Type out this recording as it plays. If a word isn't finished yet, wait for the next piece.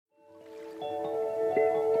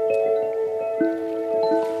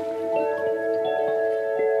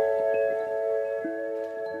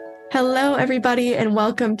everybody, and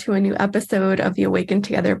welcome to a new episode of the Awaken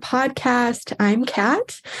Together podcast. I'm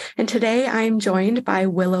Kat, and today I'm joined by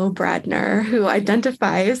Willow Bradner, who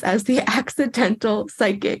identifies as the accidental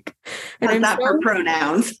psychic. And I'm that for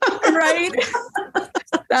pronouns. Right?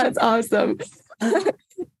 That's awesome.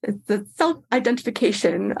 It's the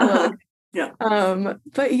self-identification. Yeah.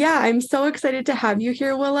 But yeah, I'm so excited to have you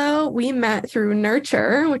here, Willow. We met through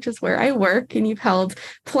Nurture, which is where I work, and you've held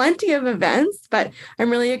plenty of events, but I'm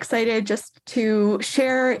really excited just to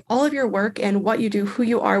share all of your work and what you do, who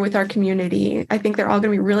you are with our community. I think they're all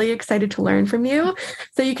going to be really excited to learn from you.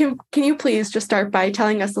 So can you please just start by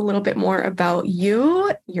telling us a little bit more about you,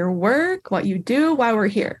 your work, what you do, why we're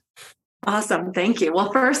here? Awesome. Thank you.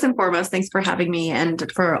 Well, first and foremost, thanks for having me.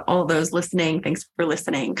 And for all those listening, thanks for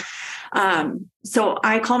listening. So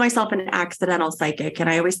I call myself an accidental psychic. And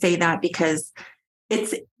I always say that because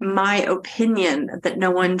it's my opinion that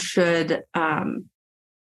no one should,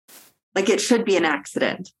 it should be an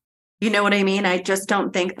accident. You know what I mean? I just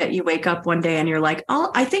don't think that you wake up one day and you're like,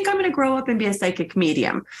 oh, I think I'm going to grow up and be a psychic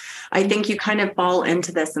medium. I think you kind of fall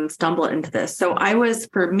into this and stumble into this. So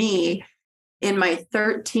for me, in my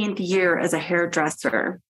 13th year as a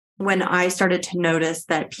hairdresser, when I started to notice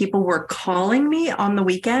that people were calling me on the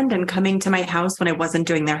weekend and coming to my house when I wasn't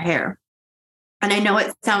doing their hair. And I know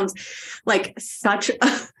it sounds like such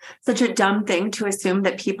a dumb thing to assume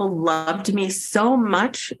that people loved me so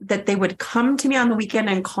much that they would come to me on the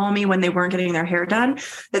weekend and call me when they weren't getting their hair done,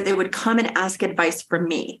 that they would come and ask advice from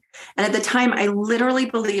me. And at the time, I literally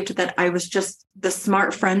believed that I was just the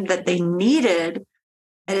smart friend that they needed.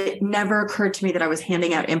 And it never occurred to me that I was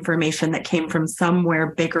handing out information that came from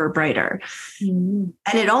somewhere bigger, brighter. And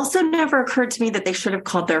it also never occurred to me that they should have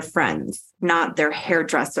called their friends, not their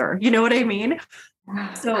hairdresser. You know what I mean?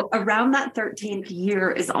 So around that 13th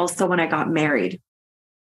year is also when I got married.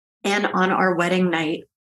 And on our wedding night,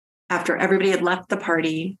 after everybody had left the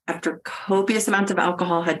party, after copious amounts of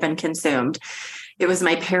alcohol had been consumed, it was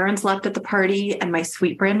my parents left at the party and my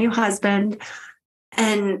sweet brand new husband.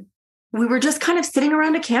 And we were just kind of sitting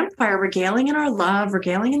around a campfire, regaling in our love,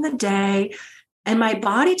 regaling in the day. And my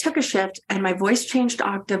body took a shift and my voice changed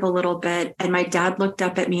octave a little bit. And my dad looked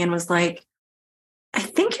up at me and was like, I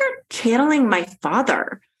think you're channeling my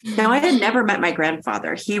father. Now, I had never met my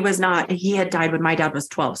grandfather. He had died when my dad was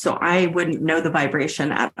 12. So I wouldn't know the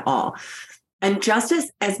vibration at all. And just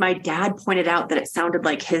as my dad pointed out that it sounded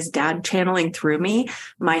like his dad channeling through me,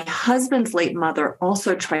 my husband's late mother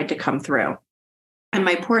also tried to come through. And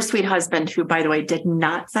my poor sweet husband, who, by the way, did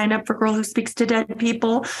not sign up for Girl Who Speaks to Dead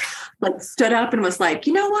People, stood up and was like,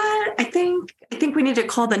 you know what? I think we need to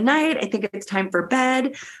call the night. I think it's time for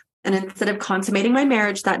bed. And instead of consummating my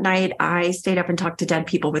marriage that night, I stayed up and talked to dead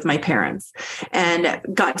people with my parents and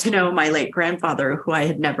got to know my late grandfather, who I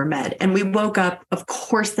had never met. And we woke up, of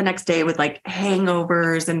course, the next day with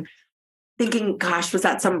hangovers and thinking, gosh, was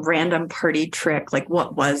that some random party trick?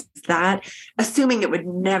 What was that? Assuming it would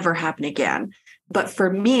never happen again. But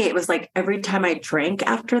for me, it was like every time I drank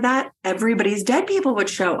after that, everybody's dead people would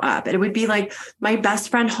show up. And it would be like my best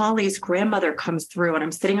friend Holly's grandmother comes through and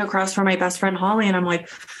I'm sitting across from my best friend Holly. And I'm like,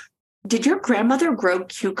 did your grandmother grow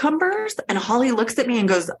cucumbers? And Holly looks at me and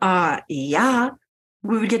goes, yeah.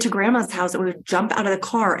 We would get to grandma's house and we would jump out of the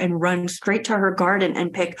car and run straight to her garden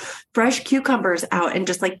and pick fresh cucumbers out and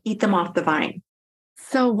just eat them off the vine.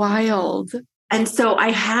 So wild. And so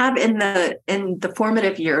I have in the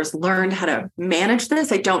formative years learned how to manage this.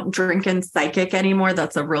 I don't drink in psychic anymore.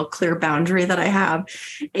 That's a real clear boundary that I have.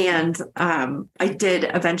 And I did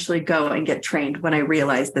eventually go and get trained when I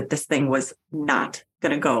realized that this thing was not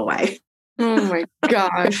going to go away. Oh my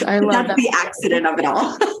gosh. I love that. That's the accident of it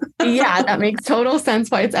all. Yeah, that makes total sense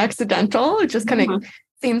why it's accidental. It just kind of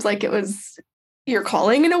seems like it was your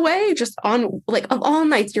calling in a way, just on of all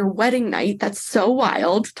nights, your wedding night. That's so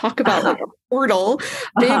wild. Talk about a portal,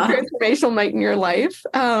 big transformational night in your life.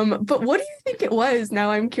 But what do you think it was? Now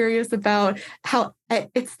I'm curious about how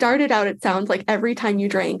it started out. It sounds like every time you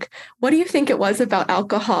drank. What do you think it was about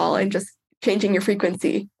alcohol and just changing your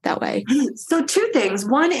frequency that way? So two things.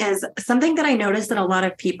 One is something that I noticed in a lot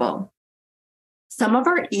of people. Some of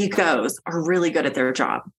our egos are really good at their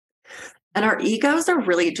job. And our egos are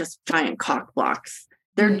really just giant cock blocks.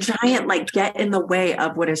 They're giant, get in the way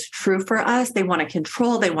of what is true for us. They want to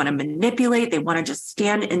control. They want to manipulate. They want to just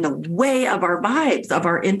stand in the way of our vibes, of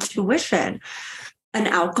our intuition. And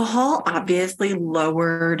alcohol obviously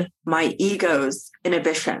lowered my ego's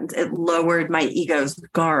inhibitions. It lowered my ego's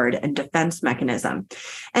guard and defense mechanism.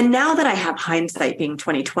 And now that I have hindsight being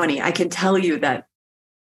 2020, I can tell you that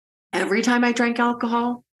every time I drank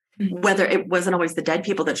alcohol, whether it wasn't always the dead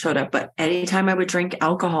people that showed up, but anytime I would drink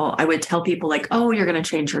alcohol, I would tell people like, oh, you're going to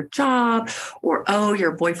change your job, or, oh,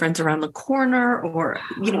 your boyfriend's around the corner, or,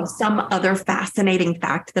 some other fascinating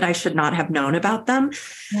fact that I should not have known about them.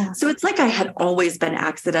 Yeah. So it's like I had always been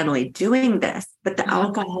accidentally doing this, but the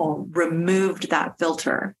alcohol removed that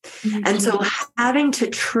filter. Mm-hmm. And so having to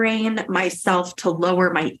train myself to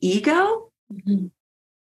lower my ego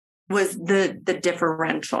was the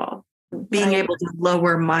differential. Being able to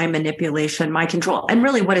lower my manipulation, my control. And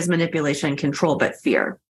really, what is manipulation and control but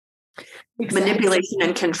fear? Exactly. Manipulation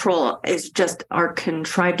and control is just our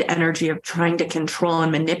contrived energy of trying to control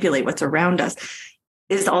and manipulate what's around us,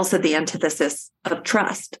 is also the antithesis of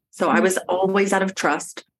trust. So I was always out of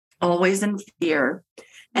trust, always in fear.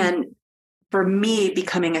 And for me,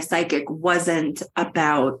 becoming a psychic wasn't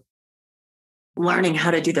about learning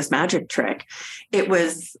how to do this magic trick. It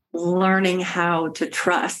was learning how to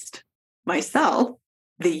trust myself,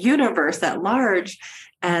 the universe at large,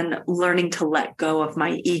 and learning to let go of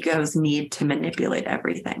my ego's need to manipulate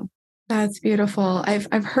everything. That's beautiful.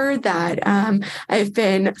 I've heard that. I've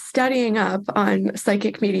been studying up on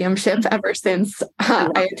psychic mediumship ever since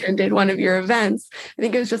I attended one of your events. I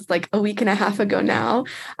think it was just like a week and a half ago now.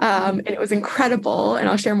 And it was incredible. And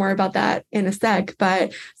I'll share more about that in a sec.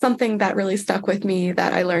 But something that really stuck with me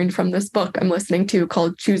that I learned from this book I'm listening to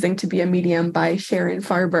called Choosing to be a Medium by Sharon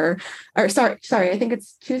Farber. Or sorry, I think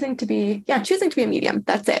it's Choosing to be a Medium.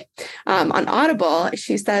 That's it. On Audible,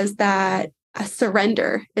 she says that a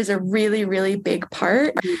surrender is a really, really big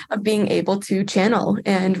part of being able to channel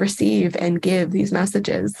and receive and give these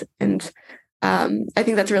messages. And I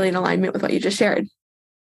think that's really in alignment with what you just shared.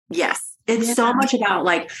 Yes. It's so much about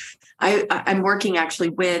like, I'm working actually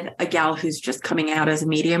with a gal who's just coming out as a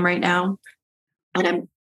medium right now. And I'm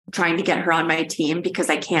trying to get her on my team because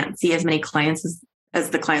I can't see as many clients as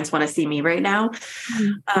the clients want to see me right now.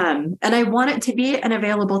 And I want it to be an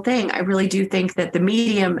available thing. I really do think that the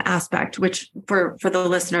medium aspect, which for the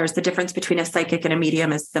listeners, the difference between a psychic and a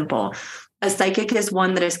medium is simple. A psychic is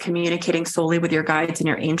one that is communicating solely with your guides and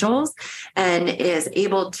your angels and is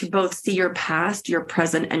able to both see your past, your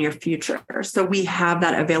present, and your future. So we have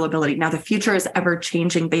that availability. Now, the future is ever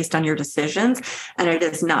changing based on your decisions, and it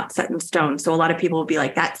is not set in stone. So a lot of people will be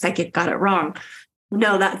like, that psychic got it wrong.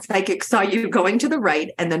 No, that psychic saw you going to the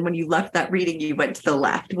right. And then when you left that reading, you went to the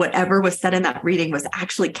left. Whatever was said in that reading was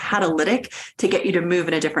actually catalytic to get you to move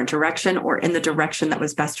in a different direction or in the direction that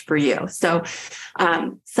was best for you. So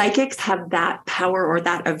psychics have that power or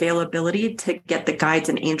that availability to get the guides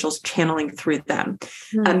and angels channeling through them.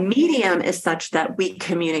 A medium is such that we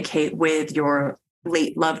communicate with your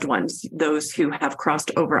late loved ones, those who have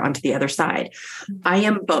crossed over onto the other side. I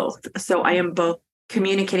am both. So I am both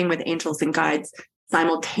communicating with angels and guides,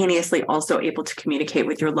 simultaneously also able to communicate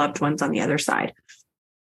with your loved ones on the other side.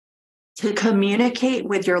 To communicate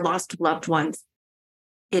with your lost loved ones,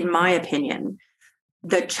 in my opinion,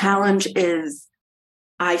 the challenge is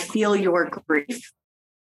I feel your grief.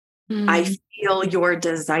 I feel your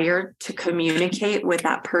desire to communicate with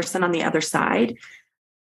that person on the other side.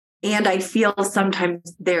 And I feel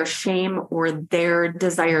sometimes their shame or their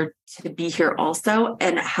desire to be here also,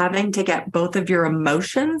 and having to get both of your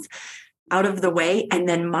emotions out of the way. And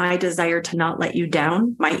then my desire to not let you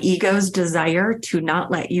down, my ego's desire to not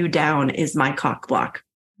let you down is my cock block.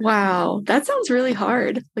 Wow. That sounds really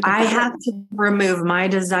hard. I have to remove my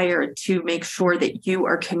desire to make sure that you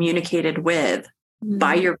are communicated with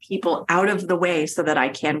by your people out of the way so that I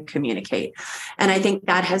can communicate. And I think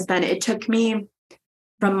that has been, it took me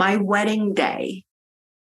from my wedding day,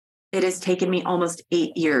 it has taken me almost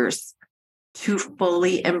 8 years to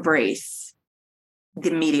fully embrace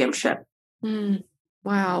the mediumship.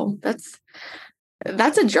 Wow. That's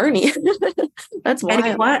a journey. That's wild.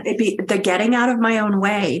 And what? It'd be the getting out of my own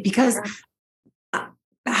way, because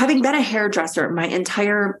having been a hairdresser, my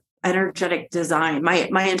entire energetic design, my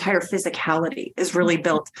entire physicality is really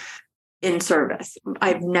built in service.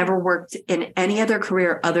 I've never worked in any other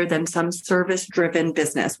career other than some service-driven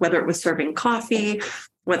business, whether it was serving coffee,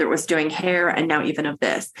 whether it was doing hair, and now even of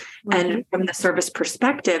this. And from the service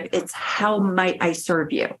perspective, it's how might I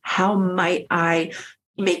serve you? How might I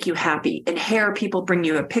make you happy? In hair, people bring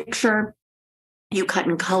you a picture. You cut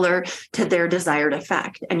and color to their desired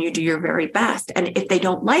effect, and you do your very best. And if they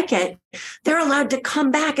don't like it, they're allowed to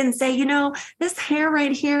come back and say, this hair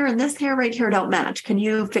right here and this hair right here don't match. Can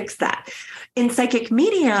you fix that? In psychic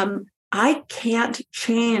medium, I can't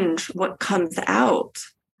change what comes out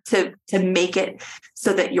to make it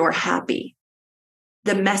so that you're happy.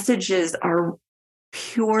 The messages are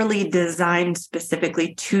purely designed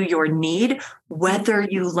specifically to your need, whether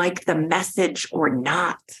you like the message or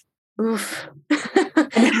not. Oof.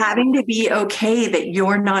 And having to be okay that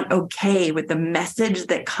you're not okay with the message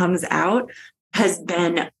that comes out has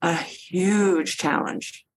been a huge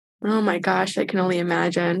challenge. Oh my gosh, I can only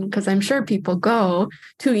imagine, because I'm sure people go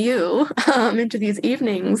to you into these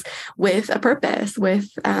evenings with a purpose, with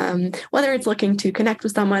whether it's looking to connect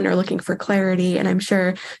with someone or looking for clarity. And I'm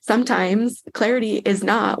sure sometimes clarity is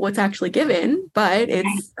not what's actually given, but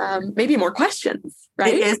it's maybe more questions,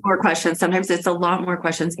 right? It is more questions. Sometimes it's a lot more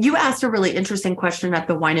questions. You asked a really interesting question at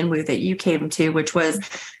the Wine and Woo that you came to, which was,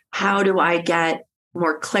 how do I get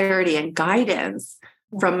more clarity and guidance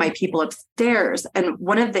from my people upstairs? And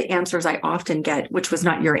one of the answers I often get, which was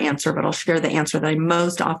not your answer, but I'll share the answer that I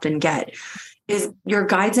most often get, is your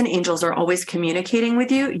guides and angels are always communicating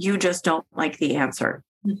with you. You just don't like the answer.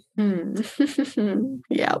 Mm-hmm.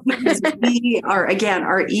 Yeah. Because we are, again,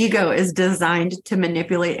 our ego is designed to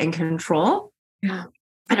manipulate and control. Yeah.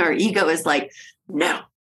 And our ego is like, no,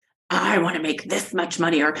 I want to make this much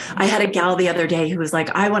money. Or I had a gal the other day who was like,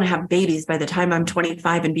 I want to have babies by the time I'm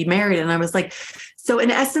 25 and be married. And I was like, so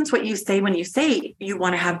in essence, what you say when you say you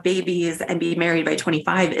want to have babies and be married by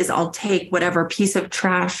 25 is, I'll take whatever piece of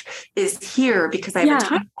trash is here because I have a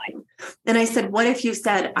timeline. And I said, what if you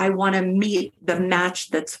said, I want to meet the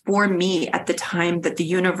match that's for me at the time that the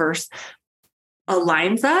universe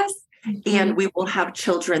aligns us? And we will have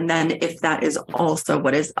children then if that is also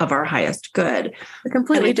what is of our highest good. A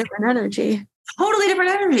completely different energy. Totally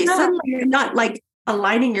different energy. Yeah. Suddenly you're not like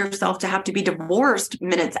aligning yourself to have to be divorced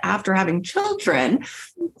minutes after having children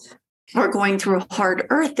or going through hard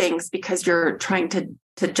earth things because you're trying to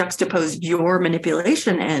juxtapose your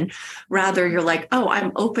manipulation in. Rather, you're like, oh,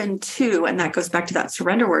 I'm open to, and that goes back to that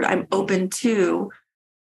surrender word. I'm open to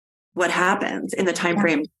what happens in the time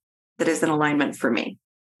frame that is in alignment for me.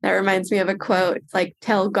 That reminds me of a quote. It's like,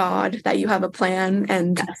 tell God that you have a plan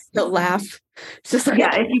and he'll laugh. It's just like,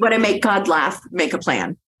 if you want to make God laugh, make a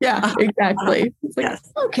plan. Yeah, exactly. It's like,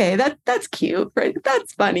 okay, that's cute, right?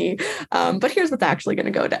 That's funny. But here's what's actually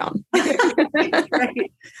going to go down.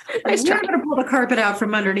 Right. Nice try. We're going to pull the carpet out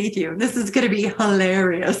from underneath you. This is going to be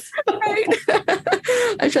hilarious. Right?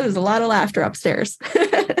 I'm sure there's a lot of laughter upstairs.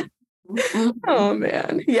 Oh,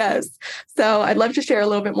 man. Yes. So I'd love to share a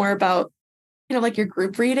little bit more about like your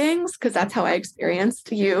group readings, because that's how I experienced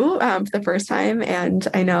you for the first time. And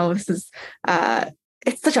I know this is,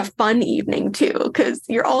 it's such a fun evening too, because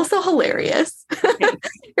you're also hilarious.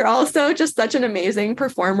 You're also just such an amazing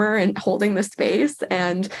performer and holding the space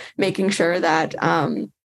and making sure that,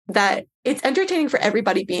 that it's entertaining for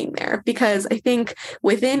everybody being there. Because I think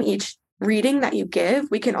within each reading that you give,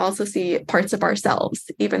 we can also see parts of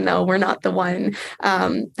ourselves, even though we're not the one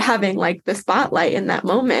having like the spotlight in that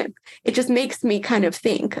moment. It just makes me kind of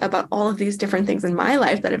think about all of these different things in my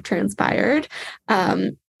life that have transpired,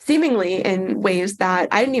 seemingly in ways that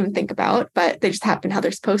I didn't even think about, but they just happen how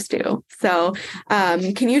they're supposed to. So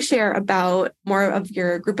can you share about more of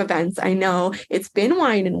your group events? I know it's been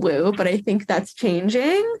Wine and Woo, but I think that's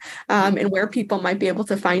changing, and where people might be able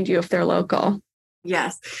to find you if they're local.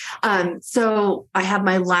 Yes. So I have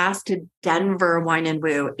my last Denver Wine and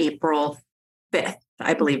Woo, April 5th,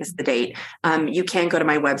 I believe is the date. You can go to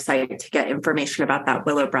my website to get information about that,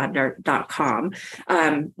 willowbradner.com.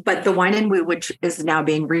 But the Wine and Woo, which is now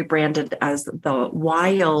being rebranded as the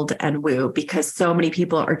Wild and Woo, because so many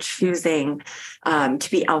people are choosing to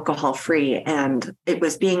be alcohol free. And it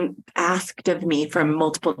was being asked of me from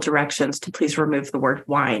multiple directions to please remove the word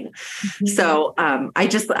wine. Mm-hmm. So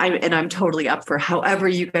I'm totally up for however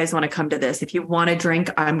you guys want to come to this. If you want to drink,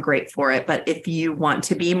 I'm great for it. But if you want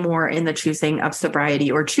to be more in the choosing of sobriety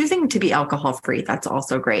or choosing to be alcohol free, that's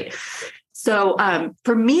also great. So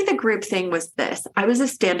for me, the group thing was this. I was a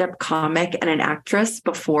stand-up comic and an actress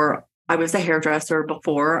before I was a hairdresser,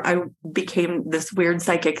 before I became this weird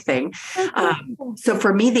psychic thing. So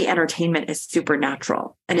for me, the entertainment is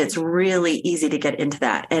supernatural and it's really easy to get into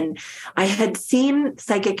that. And I had seen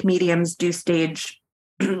psychic mediums do stage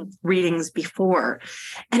readings before,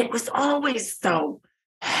 and it was always so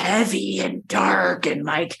heavy and dark and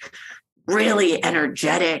like really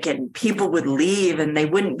energetic, and people would leave and they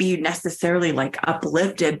wouldn't be necessarily like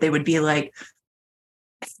uplifted. They would be like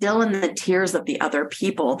still in the tears of the other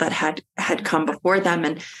people that had come before them.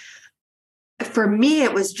 And for me,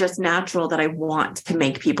 it was just natural that I want to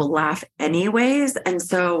make people laugh anyways. And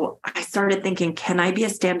so I started thinking, can I be a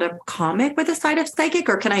stand-up comic with a side of psychic,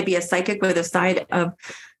 or can I be a psychic with a side of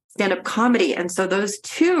stand-up comedy? And so those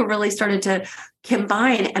two really started to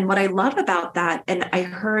combine. And what I love about that, and I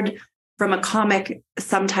heard from a comic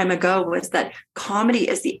some time ago, was that comedy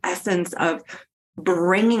is the essence of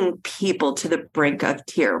bringing people to the brink of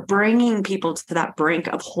tear, bringing people to that brink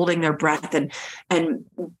of holding their breath and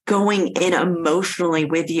going in emotionally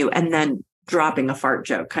with you, and then dropping a fart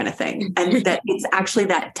joke kind of thing. And that it's actually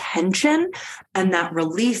that tension and that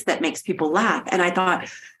release that makes people laugh. And I thought,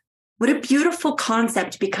 what a beautiful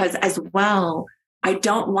concept, because as well, I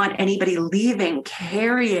don't want anybody leaving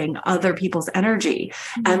carrying other people's energy.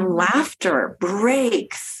 And laughter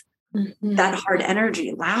breaks that hard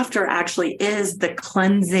energy. Laughter actually is the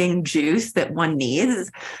cleansing juice that one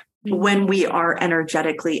needs when we are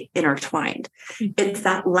energetically intertwined. It's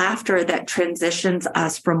that laughter that transitions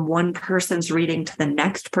us from one person's reading to the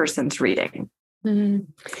next person's reading. And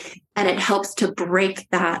it helps to break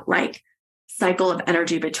that like cycle of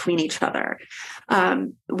energy between each other.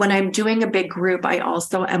 When I'm doing a big group, I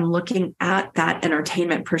also am looking at that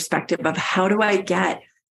entertainment perspective of how do I get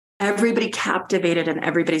everybody captivated in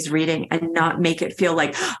everybody's reading and not make it feel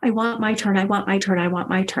like, I want my turn, I want my turn, I want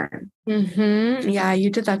my turn. Yeah,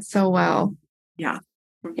 you did that so well. Yeah.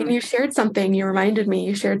 And you shared something, you reminded me,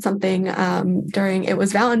 you shared something during, it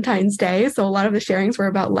was Valentine's Day. So a lot of the sharings were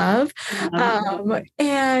about love.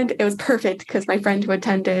 And it was perfect because my friend who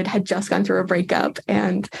attended had just gone through a breakup,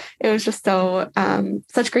 and it was just so,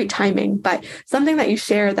 such great timing. But something that you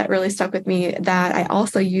shared that really stuck with me that I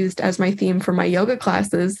also used as my theme for my yoga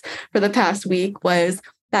classes for the past week was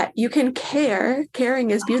that you can care,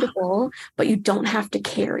 caring is beautiful, but you don't have to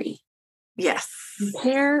carry. Yes. You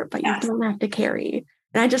care, but you don't have to carry.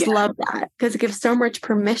 And I just love that because it gives so much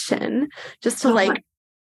permission just to like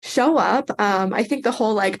show up. I think the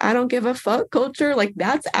whole like, I don't give a fuck culture, like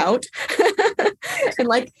that's out. And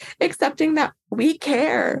like accepting that we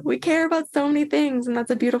care about so many things. And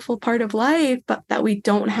that's a beautiful part of life, but that we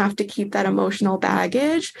don't have to keep that emotional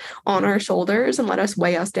baggage on our shoulders and let us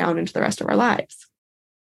weigh us down into the rest of our lives.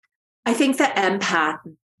 I think the empath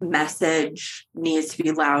message needs to be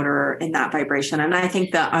louder in that vibration. And I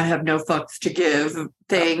think that I have no fucks to give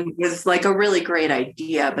thing is like a really great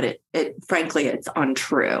idea, but it frankly, it's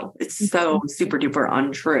untrue. It's so super duper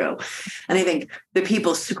untrue. And I think the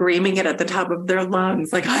people screaming it at the top of their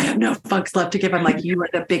lungs, like, I have no fucks left to give. I'm like, you are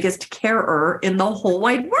the biggest carer in the whole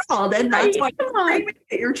wide world. And that's why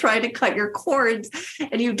you're trying to cut your cords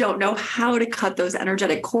and you don't know how to cut those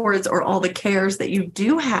energetic cords or all the cares that you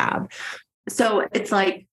do have. So it's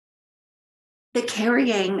like, the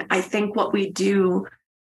carrying, I think what we do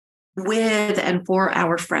with and for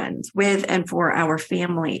our friends, with and for our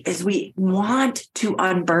family is we want to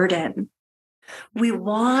unburden. We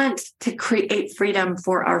want to create freedom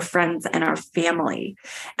for our friends and our family.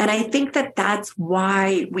 And I think that that's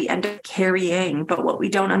why we end up carrying. But what we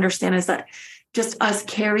don't understand is that just us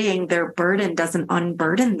carrying their burden doesn't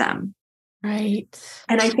unburden them. Right.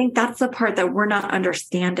 And I think that's the part that we're not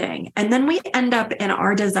understanding. And then we end up in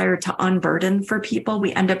our desire to unburden for people,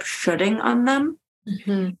 we end up shoulding on them.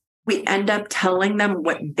 We end up telling them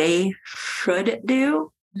what they should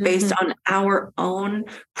do based on our own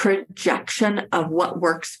projection of what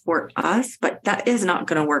works for us, but that is not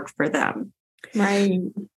going to work for them. Right.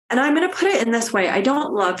 And I'm going to put it in this way. I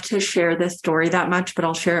don't love to share this story that much, but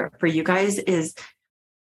I'll share it for you guys is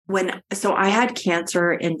so I had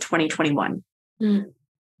cancer in 2021.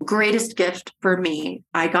 Greatest gift for me.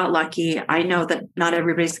 I got lucky. I know that not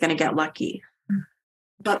everybody's going to get lucky.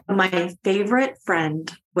 But my favorite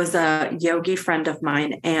friend was a yogi friend of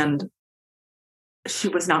mine, and she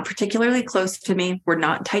was not particularly close to me. We're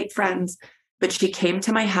not tight friends, but she came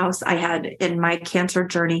to my house. I had in my cancer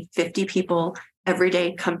journey, 50 people every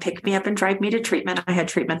day come pick me up and drive me to treatment. I had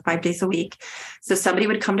treatment 5 days a week. So somebody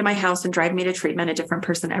would come to my house and drive me to treatment, a different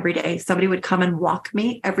person every day. Somebody would come and walk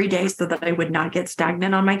me every day so that I would not get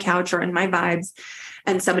stagnant on my couch or in my vibes.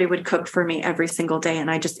 And somebody would cook for me every single day. And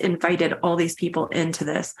I just invited all these people into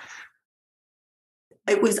this.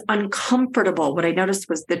 It was uncomfortable. What I noticed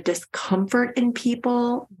was the discomfort in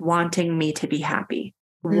people wanting me to be happy.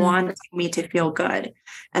 Wanting me to feel good.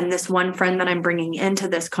 And this one friend that I'm bringing into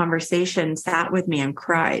this conversation sat with me and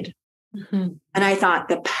cried. And I thought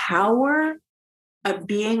the power of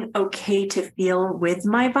being okay to feel with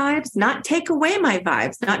my vibes, not take away my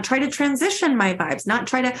vibes, not try to transition my vibes, not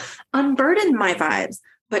try to unburden my vibes,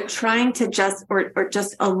 but trying to just, or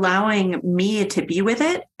just allowing me to be with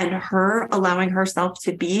it and her allowing herself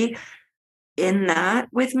to be in that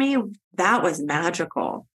with me. That was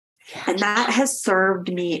magical. And that has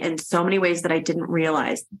served me in so many ways that I didn't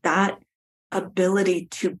realize. That ability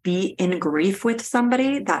to be in grief with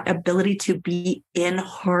somebody, that ability to be in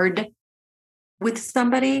hard with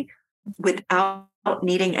somebody without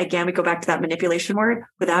needing, again, we go back to that manipulation word,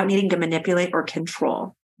 without needing to manipulate or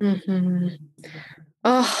control.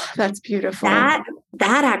 Oh, that's beautiful. That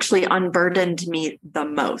actually unburdened me the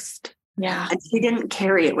most. Yeah. And she didn't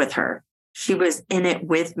carry it with her. She was in it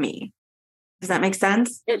with me. Does that make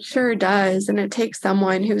sense? It sure does. And it takes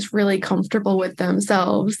someone who's really comfortable with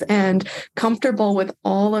themselves and comfortable with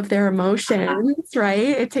all of their emotions, right?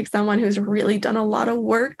 It takes someone who's really done a lot of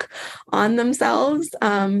work on themselves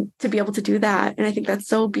to be able to do that. And I think that's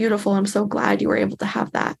so beautiful. I'm so glad you were able to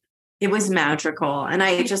have that. It was magical. And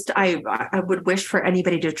I would wish for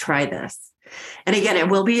anybody to try this. And again, it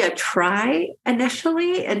will be a try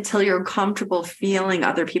initially until you're comfortable feeling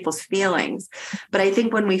other people's feelings. But I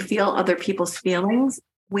think when we feel other people's feelings,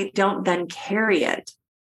 we don't then carry it.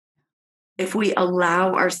 If we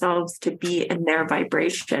allow ourselves to be in their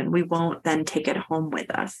vibration, we won't then take it home with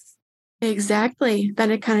us. Exactly.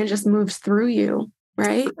 Then it kind of just moves through you.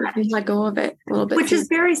 Right? You let go of it a little bit. Which is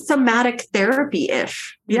very somatic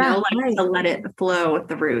therapy-ish, like right. to let it flow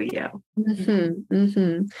through you. Mm-hmm,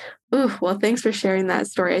 mm-hmm. Ooh, well, thanks for sharing that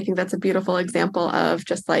story. I think that's a beautiful example of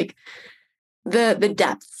just like the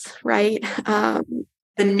depths, right? The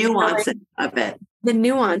nuances of it. The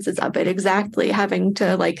nuances of it, exactly. Having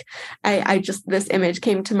to like, I just, this image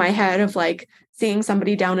came to my head of like seeing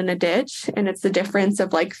somebody down in a ditch, and it's the difference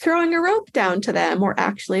of like throwing a rope down to them or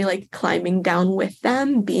actually like climbing down with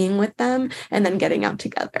them, being with them, and then getting out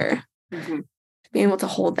together. Mm-hmm. Being able to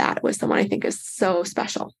hold that with someone, I think, is so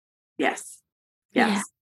special. Yes. Yes.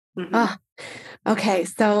 Yeah. Mm-hmm. Okay.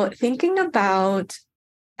 So thinking about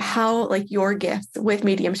how like your gifts with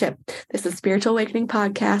mediumship. This is Spiritual Awakening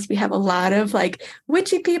podcast. We have a lot of like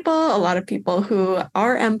witchy people, a lot of people who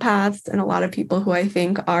are empaths, and a lot of people who I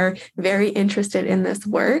think are very interested in this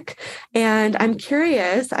work. And I'm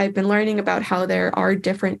curious, I've been learning about how there are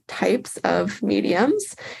different types of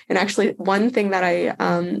mediums. And actually, one thing that I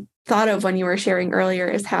thought of when you were sharing earlier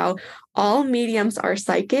is how all mediums are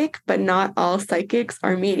psychic, but not all psychics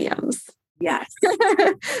are mediums. Yes.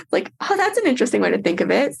 Like, oh, that's an interesting way to think of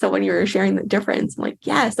it. So when you were sharing the difference, I'm like,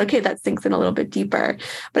 yes, okay, that sinks in a little bit deeper.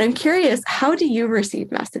 But I'm curious, how do you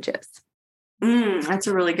receive messages? That's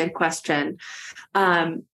a really good question.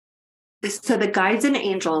 So the guides and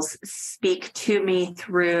angels speak to me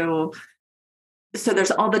through, so there's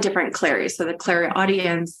all the different clairs. So the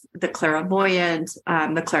clairaudience, the clairvoyant,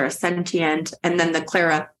 the clairsentient, and then the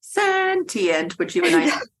clairsentient, which you and I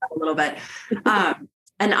talked about a little bit.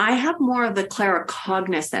 And I have more of the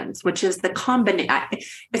claircognizance, which is the combination.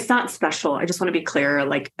 It's not special. I just want to be clear.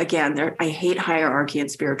 Like, again, I hate hierarchy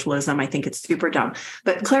and spiritualism. I think it's super dumb.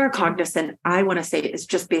 But claircognizant, I want to say, is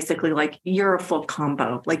just basically like you're a full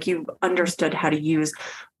combo. Like you've understood how to use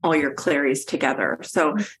all your clairs together.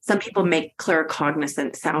 So some people make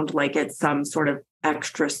claircognizant sound like it's some sort of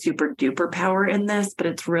extra super duper power in this, but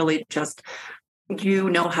it's really just you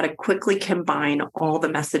know how to quickly combine all the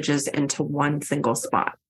messages into one single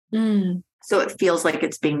spot. So it feels like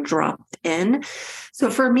it's being dropped in.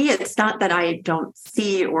 So for me, it's not that I don't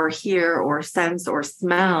see or hear or sense or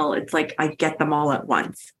smell. It's like I get them all at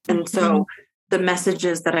once. And so the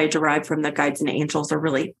messages that I derive from the guides and angels are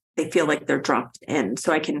really, they feel like they're dropped in.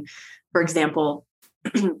 So I can, for example,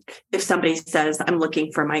 if somebody says, I'm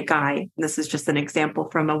looking for my guy, this is just an example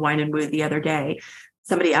from a wine and woo the other day.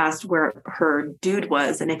 Somebody asked where her dude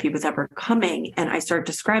was and if he was ever coming. And I started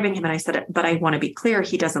describing him and I said, but I want to be clear,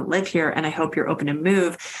 he doesn't live here and I hope you're open to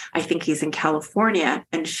move. I think he's in California.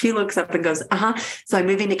 And she looks up and goes, so I'm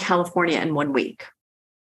moving to California in 1 week.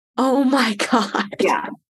 Oh my God. Yeah.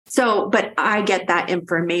 So, but I get that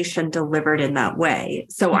information delivered in that way.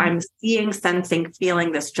 So I'm seeing, sensing,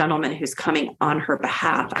 feeling this gentleman who's coming on her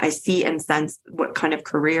behalf. I see and sense what kind of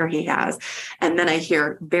career he has. And then I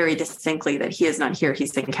hear very distinctly that he is not here.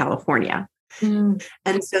 He's in California. And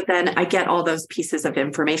so then I get all those pieces of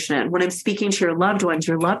information. And when I'm speaking to your loved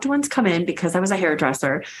ones come in because I was a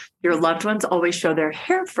hairdresser. Your loved ones always show their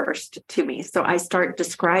hair first to me. So I start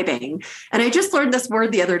describing, and I just learned this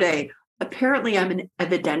word the other day. Apparently I'm an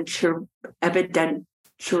evidentiary,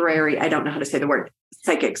 I don't know how to say the word,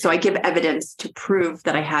 psychic. So I give evidence to prove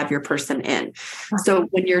that I have your person in. So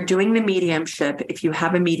when you're doing the mediumship, if you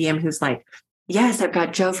have a medium who's like, yes, I've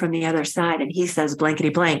got Joe from the other side and he says blankety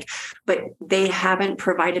blank, but they haven't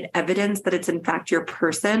provided evidence that it's in fact your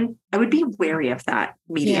person, I would be wary of that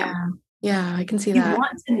medium. Yeah, I can see that. You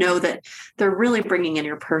want to know that they're really bringing in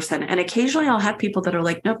your person. And occasionally I'll have people that are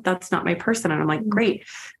like, nope, that's not my person. And I'm like, great.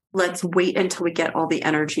 Let's wait until we get all the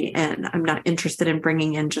energy in. I'm not interested in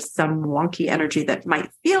bringing in just some wonky energy that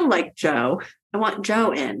might feel like Joe. I want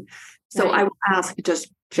Joe in. So I will ask,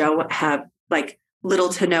 does Joe have like little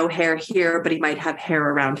to no hair here, but he might have hair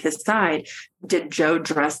around his side. Did Joe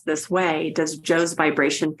dress this way? Does Joe's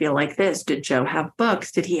vibration feel like this? Did Joe have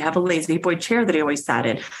books? Did he have a lazy boy chair that he always sat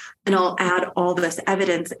in? And I'll add all this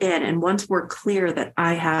evidence in. And once we're clear that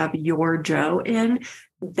I have your Joe in,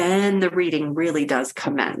 then the reading really does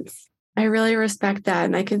commence. I really respect that.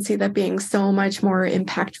 And I can see that being so much more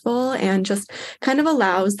impactful and just kind of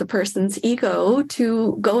allows the person's ego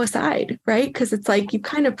to go aside, right? Because it's like you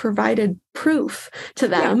kind of provided proof to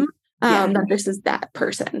them that this is that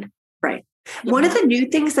person. Right. One of the new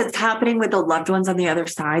things that's happening with the loved ones on the other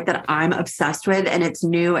side that I'm obsessed with, and it's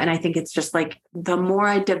new, and I think it's just like the more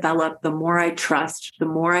I develop, the more I trust, the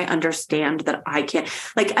more I understand that I can,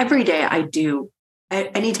 like every day I do.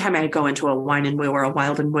 Anytime I go into a wine and woo or a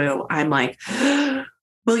wild and woo, I'm like,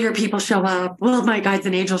 will your people show up? Will my guides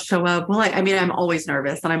and angels show up? I mean, I'm always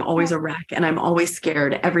nervous and I'm always a wreck and I'm always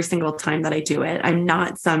scared every single time that I do it. I'm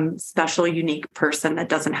not some special, unique person that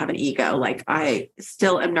doesn't have an ego. Like I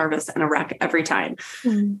still am nervous and a wreck every time.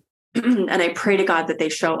 Mm-hmm. And I pray to God that they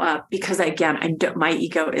show up because again, my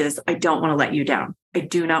ego is, I don't want to let you down. I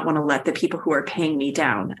do not want to let the people who are paying me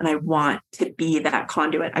down. And I want to be that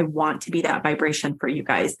conduit. I want to be that vibration for you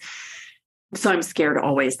guys. So I'm scared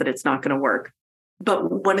always that it's not going to work. But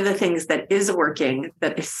one of the things that is working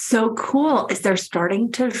that is so cool is they're starting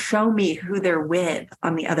to show me who they're with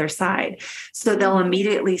on the other side. So they'll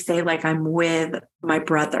immediately say like, I'm with my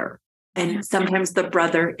brother. And sometimes the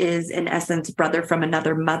brother is in essence brother from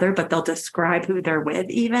another mother, but they'll describe who they're with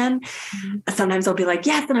even. Mm-hmm. Sometimes they'll be like,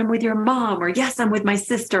 yes, and I'm with your mom, or yes, I'm with my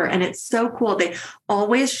sister. And it's so cool. They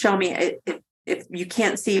always show me, if you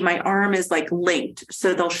can't see, my arm is like linked.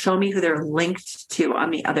 So they'll show me who they're linked to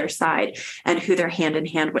on the other side and who they're hand in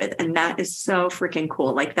hand with. And that is so freaking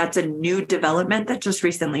cool. Like that's a new development that just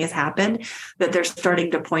recently has happened, that they're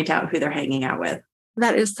starting to point out who they're hanging out with.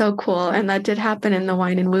 That is so cool. And that did happen in the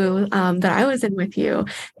wine and woo that I was in with you.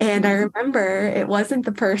 And I remember it wasn't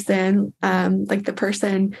the person, like the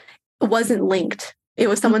person wasn't linked. It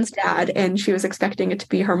was someone's dad and she was expecting it to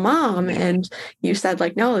be her mom. And you said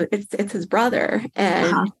like, no, it's his brother,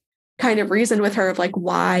 and kind of reasoned with her of like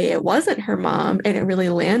why it wasn't her mom. And it really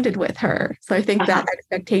landed with her. So I think that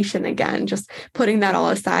expectation, again, just putting that all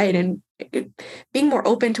aside and being more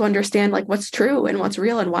open to understand like what's true and what's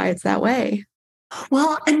real and why it's that way.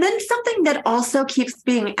 Well, and then something that also keeps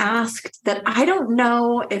being asked that I don't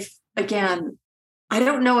know if, again, I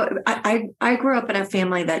don't know. I grew up in a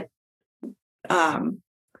family that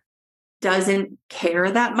doesn't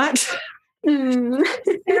care that much.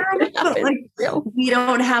 But like, we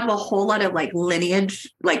don't have a whole lot of like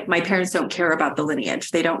lineage. Like my parents don't care about the lineage.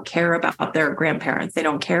 They don't care about their grandparents. They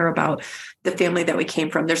don't care about the family that we came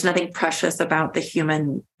from. There's nothing precious about the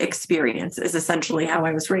human experience is essentially how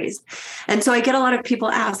I was raised. And so I get a lot of people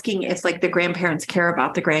asking if like the grandparents care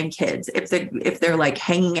about the grandkids, if they're like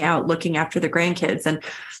hanging out, looking after the grandkids. And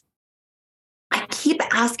I keep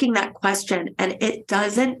asking that question and it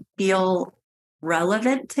doesn't feel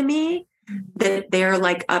relevant to me that they're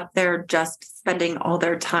like up there just spending all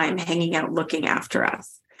their time hanging out, looking after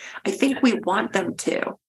us. I think we want them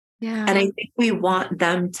to. Yeah. And I think we want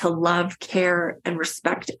them to love, care, and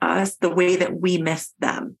respect us the way that we miss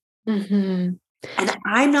them. Mm-hmm. And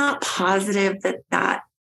I'm not positive that,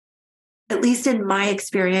 at least in my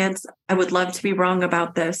experience, I would love to be wrong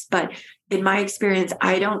about this, but in my experience,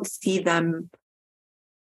 I don't see them.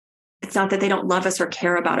 It's not that they don't love us or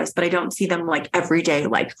care about us, but I don't see them like every day,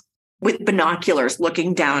 like with binoculars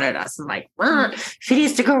looking down at us and like, she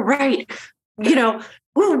needs to go right. You know,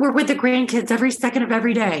 we're with the grandkids every second of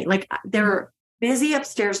every day. Like they're busy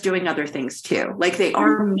upstairs doing other things too. Like they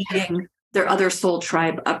are meeting their other soul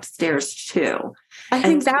tribe upstairs too. I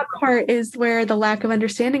think that part is where the lack of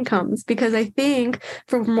understanding comes, because I think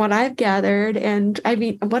from what I've gathered, and I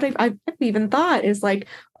mean, what I've even thought is like,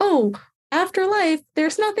 oh, after life,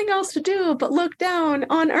 there's nothing else to do but look down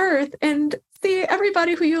on earth and see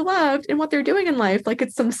everybody who you loved and what they're doing in life. Like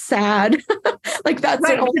it's some sad, like that's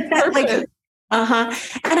right. Like,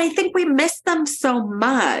 and I think we miss them so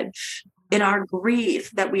much in our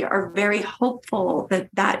grief that we are very hopeful that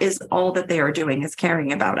that is all that they are doing is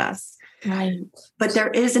caring about us. Right. But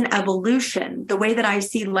there is an evolution. The way that I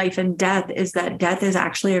see life and death is that death is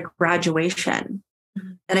actually a graduation.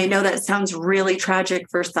 Mm-hmm. And I know that sounds really tragic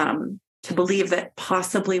for some to believe that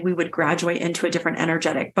possibly we would graduate into a different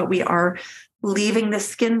energetic, but we are leaving the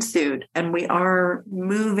skin suit and we are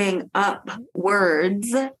moving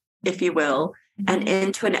upwards, if you will, and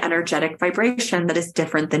into an energetic vibration that is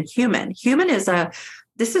different than human. Human is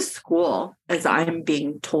this is school, as I'm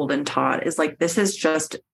being told and taught, is like, this is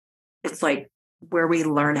just, it's like where we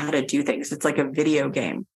learn how to do things. It's like a video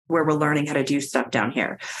game. where we're learning how to do stuff down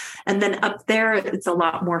here. And then up there, it's a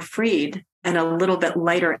lot more freed and a little bit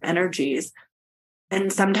lighter energies.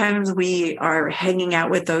 And sometimes we are hanging out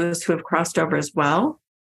with those who have crossed over as well.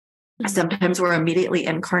 Sometimes we're immediately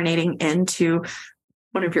incarnating into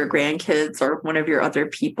one of your grandkids or one of your other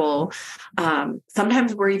people.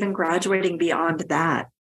 Sometimes we're even graduating beyond that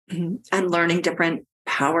and learning different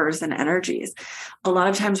powers and energies. A lot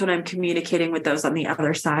of times when I'm communicating with those on the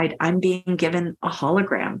other side, I'm being given a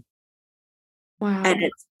hologram. Wow. And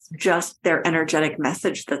it's just their energetic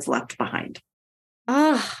message that's left behind.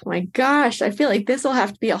 Oh my gosh. I feel like this will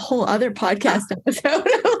have to be a whole other podcast episode.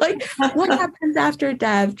 Like, what happens after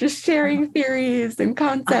death? Just sharing theories and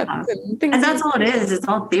concepts and things. And that's all it is. It's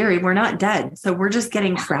all theory. We're not dead. So we're just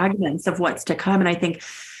getting fragments of what's to come. And I think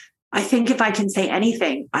if I can say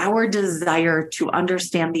anything, our desire to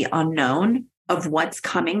understand the unknown of what's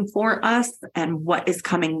coming for us and what is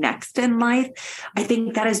coming next in life, I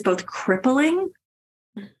think that is both crippling.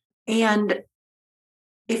 And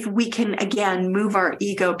if we can, again, move our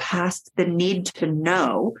ego past the need to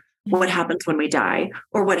know what happens when we die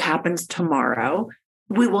or what happens tomorrow,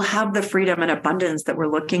 we will have the freedom and abundance that we're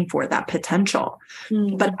looking for, that potential.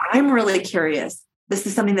 But I'm really curious. This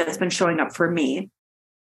is something that's been showing up for me.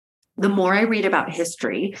 The more I read about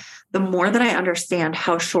history, the more that I understand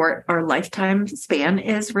how short our lifetime span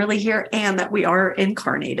is really here, and that we are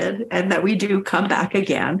incarnated and that we do come back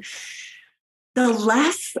again, the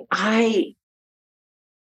less I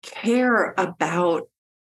care about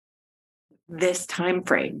this time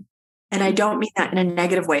frame. And I don't mean that in a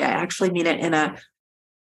negative way. I actually mean it in a,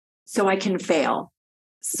 so I can fail,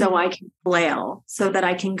 so I can flail, so that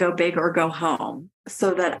I can go big or go home,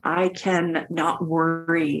 so that I can not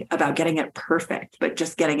worry about getting it perfect, but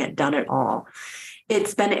just getting it done at all.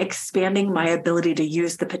 It's been expanding my ability to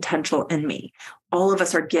use the potential in me. All of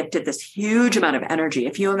us are gifted this huge amount of energy.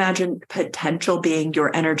 If you imagine potential being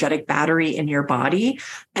your energetic battery in your body,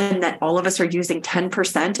 and that all of us are using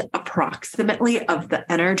 10% approximately of the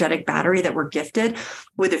energetic battery that we're gifted,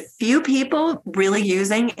 with a few people really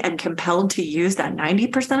using and compelled to use that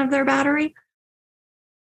 90% of their battery.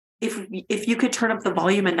 If you could turn up the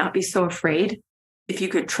volume and not be so afraid, if you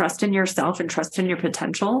could trust in yourself and trust in your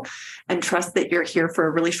potential and trust that you're here for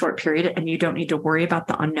a really short period and you don't need to worry about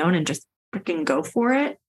the unknown and just freaking go for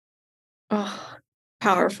it. Oh,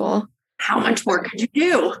 powerful. How much more could you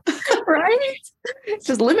do? Right? It's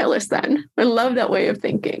just limitless then. I love that way of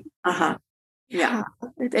thinking. Yeah.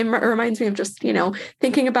 It reminds me of just,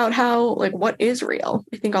 thinking about how, like, what is real?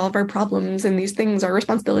 I think all of our problems and these things, our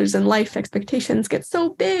responsibilities in life, expectations get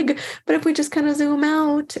so big. But if we just kind of zoom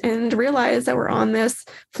out and realize that we're on this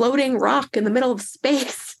floating rock in the middle of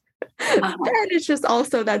space, then it's just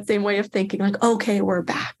also that same way of thinking, like, okay, we're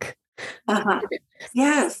back.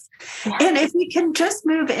 Yes. Yeah. And if we can just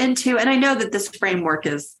move into, and I know that this framework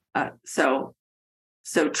is so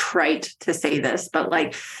trite to say this, but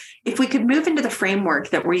like, if we could move into the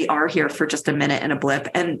framework that we are here for just a minute and a blip,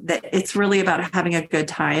 and that it's really about having a good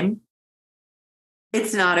time.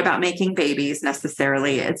 It's not about making babies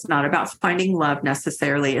necessarily. It's not about finding love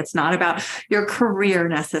necessarily. It's not about your career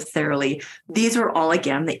necessarily. These are all,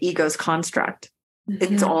 again, the ego's construct.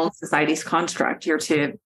 It's all society's construct. You're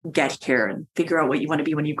to get here and figure out what you want to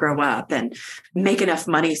be when you grow up and make enough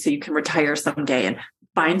money so you can retire someday and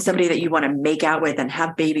find somebody that you want to make out with and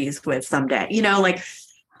have babies with someday. Like,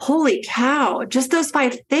 holy cow, just those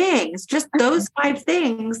 5 things,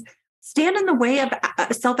 stand in the way of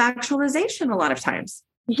self-actualization a lot of times.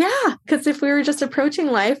 Yeah, because if we were just approaching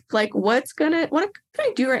life, like, what can I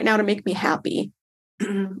do right now to make me happy?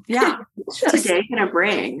 Yeah. What's today going to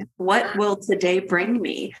bring? What will today bring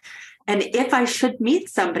me? And if I should meet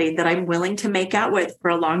somebody that I'm willing to make out with for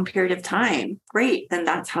a long period of time, great, then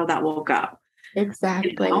that's how that will go.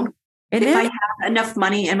 Exactly. And if I have enough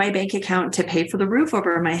money in my bank account to pay for the roof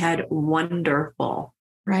over my head, wonderful.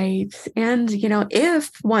 Right. And,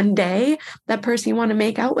 if one day that person you want to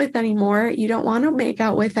make out with anymore, you don't want to make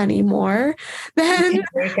out with anymore, then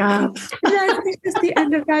that's just the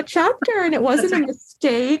end of that chapter. And it wasn't a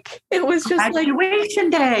mistake. It was just graduation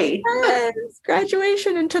day. Yes,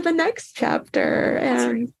 graduation into the next chapter.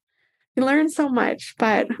 And you learn so much.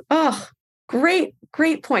 But,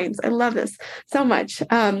 great points. I love this so much.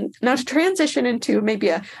 Now to transition into maybe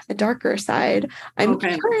a darker side, I'm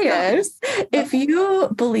curious if you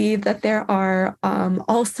believe that there are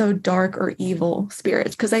also dark or evil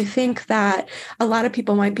spirits, because I think that a lot of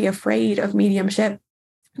people might be afraid of mediumship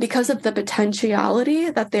because of the potentiality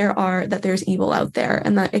that there's evil out there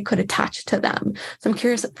and that it could attach to them. So I'm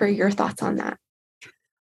curious for your thoughts on that.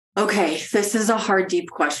 Okay, this is a hard, deep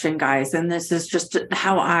question, guys. And this is just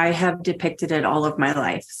how I have depicted it all of my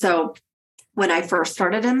life. So when I first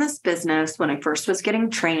started in this business, when I first was getting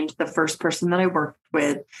trained, the first person that I worked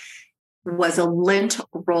with was a lint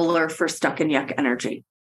roller for stuck and yuck energy.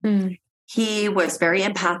 Mm. He was very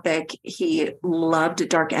empathic. He loved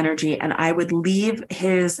dark energy. And I would leave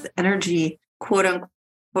his energy, quote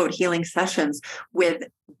unquote, healing sessions with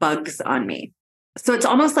bugs on me. So it's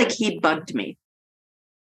almost like he bugged me.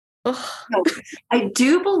 So I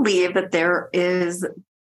do believe that there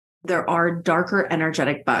are darker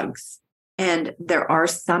energetic bugs. And there are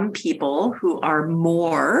some people who are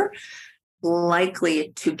more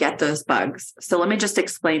likely to get those bugs. So let me just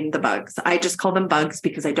explain the bugs. I just call them bugs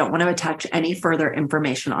because I don't want to attach any further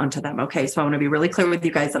information onto them. Okay. So I want to be really clear with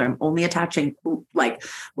you guys that I'm only attaching like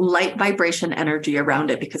light vibration energy around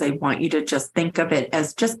it because I want you to just think of it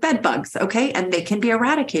as just bed bugs. Okay. And they can be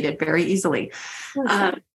eradicated very easily.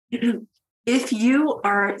 If you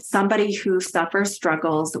are somebody who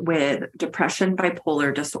struggles with depression,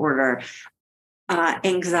 bipolar disorder,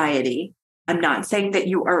 anxiety, I'm not saying that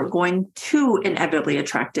you are going to inevitably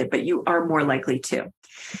attract it, but you are more likely to.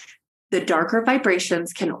 The darker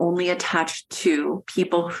vibrations can only attach to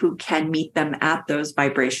people who can meet them at those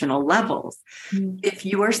vibrational levels. Mm. If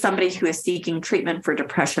you are somebody who is seeking treatment for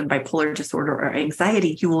depression, bipolar disorder, or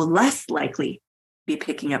anxiety, you will less likely be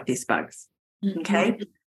picking up these bugs. Okay. Mm-hmm.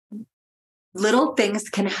 Little things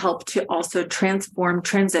can help to also transform,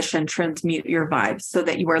 transition, transmute your vibes so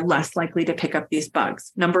that you are less likely to pick up these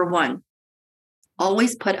bugs. Number one,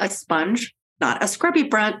 always put a sponge, not a scrubby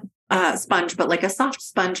sponge, but like a soft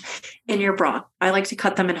sponge in your bra. I like to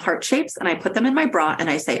cut them in heart shapes and I put them in my bra and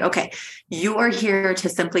I say, okay, you are here to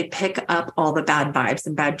simply pick up all the bad vibes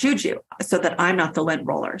and bad juju so that I'm not the lint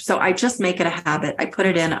roller. So I just make it a habit. I put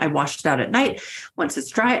it in, I wash it out at night. Once it's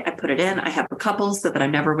dry, I put it in. I have a couple so that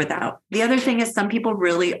I'm never without. The other thing is some people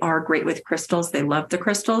really are great with crystals. They love the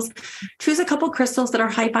crystals. Choose a couple crystals that are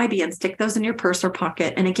high vibey and stick those in your purse or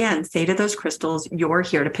pocket. And again, say to those crystals, you're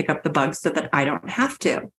here to pick up the bugs so that I don't have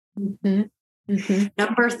to. Mm-hmm. Mm-hmm.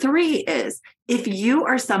 Number 3 is if you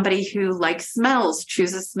are somebody who likes smells,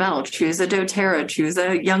 choose a smell, choose a doTERRA, choose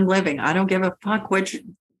a Young Living. I don't give a fuck which,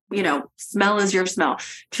 smell is your smell.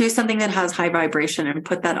 Choose something that has high vibration and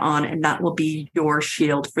put that on, and that will be your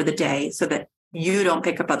shield for the day so that you don't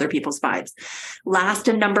pick up other people's vibes. Last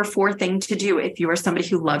and number 4 thing to do, if you are somebody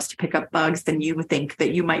who loves to pick up bugs, then you think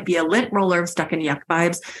that you might be a lint roller of stuck in yuck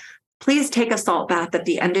vibes. Please take a salt bath at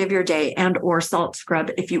the end of your day and or salt scrub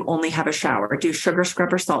if you only have a shower. Do sugar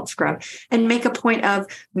scrub or salt scrub and make a point of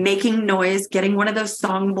making noise, getting one of those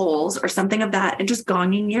song bowls or something of that and just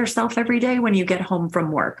gonging yourself every day when you get home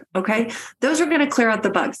from work. Okay. Those are going to clear out the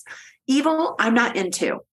bugs. Evil, I'm not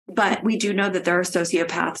into, but we do know that there are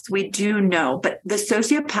sociopaths. We do know, but the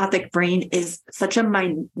sociopathic brain is such a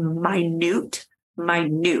minute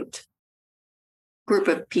group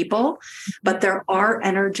of people, but there are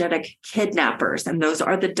energetic kidnappers, and those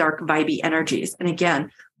are the dark vibey energies. And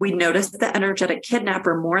again, we notice the energetic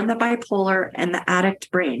kidnapper more in the bipolar and the addict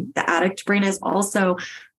brain. The addict brain is also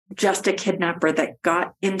just a kidnapper that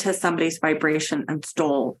got into somebody's vibration and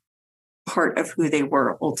stole part of who they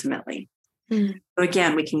were ultimately. Mm. So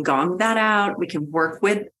again, we can gong that out. We can work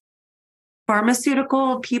with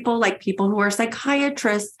pharmaceutical people, like people who are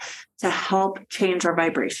psychiatrists, to help change our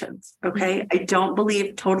vibrations. Okay. I don't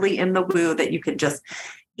believe totally in the woo that you can just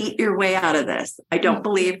eat your way out of this. I don't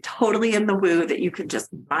believe totally in the woo that you can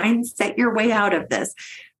just mindset your way out of this.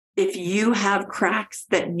 If you have cracks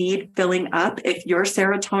that need filling up, if your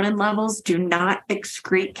serotonin levels do not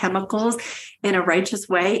excrete chemicals in a righteous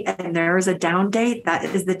way, and there is a down day, that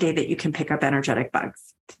is the day that you can pick up energetic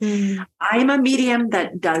bugs. Mm. I'm a medium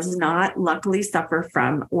that does not luckily suffer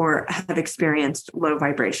from or have experienced low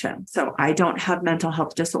vibration. So I don't have mental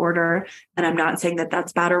health disorder. And I'm not saying that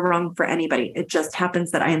that's bad or wrong for anybody. It just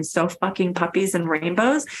happens that I am so fucking puppies and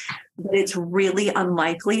rainbows that it's really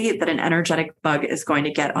unlikely that an energetic bug is going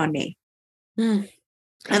to get on me. Mm.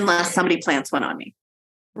 Unless somebody plants one on me.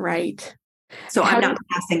 Right. So I'm not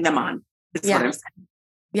passing them on. Is what I'm saying.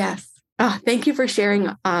 Yes. Oh, thank you for sharing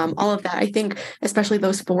all of that. I think especially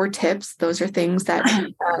those 4 tips, those are things that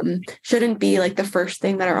shouldn't be like the first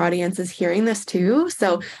thing that our audience is hearing this too.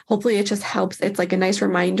 So hopefully it just helps. It's like a nice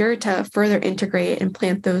reminder to further integrate and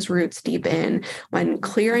plant those roots deep in when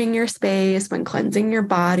clearing your space, when cleansing your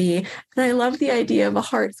body. And I love the idea of a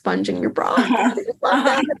heart sponge in your bra. I love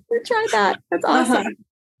that. Try that. That's awesome.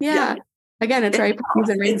 Yeah. Again, it's right.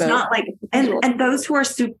 It's not like, and those who are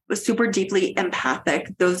super deeply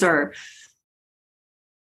empathic, those are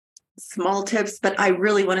small tips, but I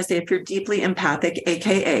really want to say if you're deeply empathic,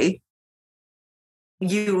 AKA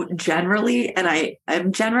you generally, and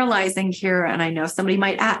I'm generalizing here, and I know somebody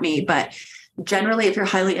might at me, but generally, if you're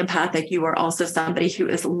highly empathic, you are also somebody who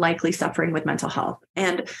is likely suffering with mental health.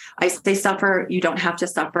 And I say suffer, you don't have to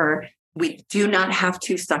suffer. We do not have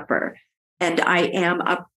to suffer. And I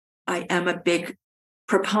am a big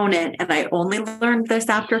proponent, and I only learned this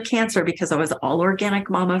after cancer because I was all organic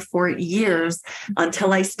mama for years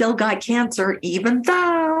until I still got cancer, even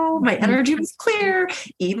though my energy was clear,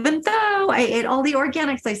 even though I ate all the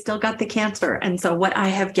organics, I still got the cancer. And so what I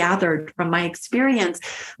have gathered from my experience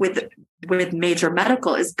with major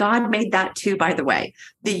medical is God made that too, by the way.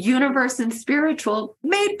 The universe and spiritual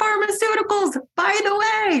made pharmaceuticals, by the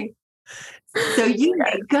way. So you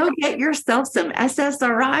go get yourself some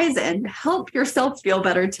SSRIs and help yourself feel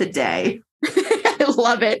better today. I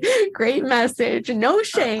love it. Great message. No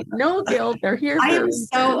shame, no guilt. They're here. I am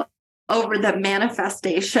so over the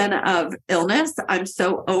manifestation of illness. I'm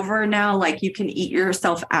so over now. Like, you can eat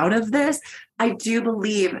yourself out of this. I do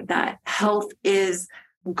believe that health is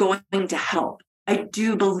going to help. I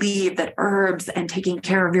do believe that herbs and taking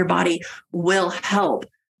care of your body will help.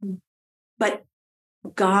 But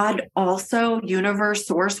God also, universe,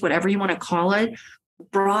 source, whatever you want to call it,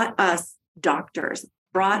 brought us doctors,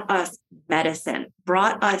 brought us medicine,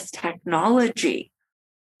 brought us technology,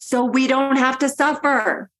 so we don't have to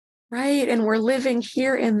suffer. Right. And we're living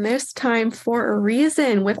here in this time for a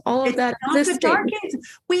reason with all of that existing.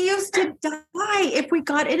 We used to die if we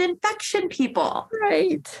got an infection, people.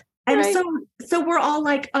 Right. And right. so we're all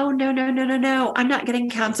like, oh, no, I'm not getting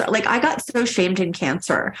cancer. Like, I got so shamed in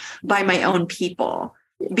cancer by my own people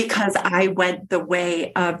because I went the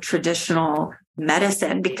way of traditional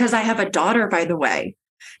medicine, because I have a daughter, by the way,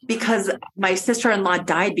 because my sister-in-law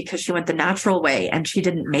died because she went the natural way and she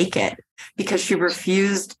didn't make it because she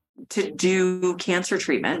refused to do cancer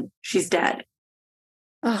treatment. She's dead.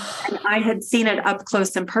 And I had seen it up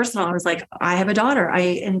close and personal. I was like, I have a daughter I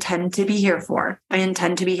intend to be here for. I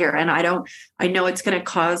intend to be here. And I know it's going to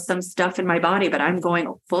cause some stuff in my body, but I'm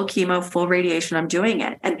going full chemo, full radiation. I'm doing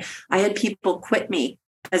it. And I had people quit me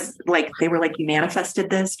as like, they were like, you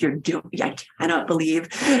manifested this. I cannot believe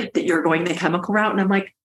that you're going the chemical route. And I'm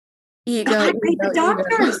like, the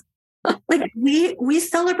doctors. Like, we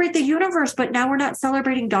celebrate the universe, but now we're not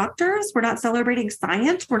celebrating doctors. We're not celebrating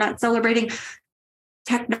science. We're not celebrating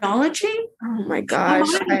technology. Oh my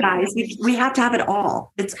gosh. Come on, guys, we have to have it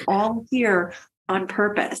all. It's all here on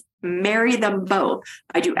purpose. Marry them both.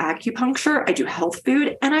 I do acupuncture, I do health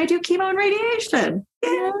food, and I do chemo and radiation.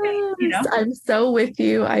 Yes, I'm so with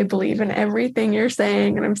you. I believe in everything you're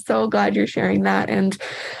saying, and I'm so glad you're sharing that. And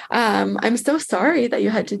I'm so sorry that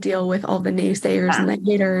you had to deal with all the naysayers and the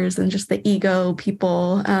haters and just the ego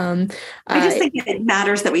people. I just think it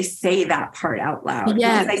matters that we say that part out loud.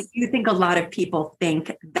 Yes. Because I do think a lot of people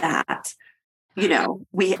think that,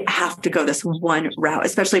 we have to go this one route,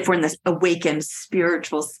 especially if we're in this awakened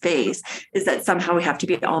spiritual space, is that somehow we have to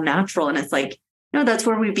be all natural. And it's like, no, that's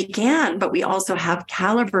where we began, but we also have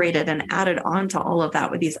calibrated and added on to all of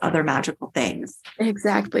that with these other magical things.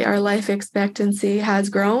 Exactly. Our life expectancy has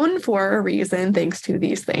grown for a reason, thanks to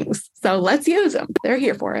these things. So let's use them. They're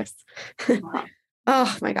here for us.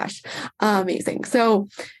 Oh my gosh. Amazing. So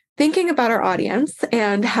thinking about our audience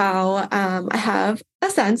and how I have a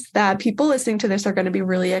sense that people listening to this are going to be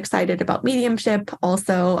really excited about mediumship.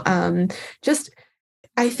 Also,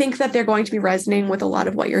 I think that they're going to be resonating with a lot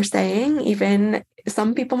of what you're saying. Even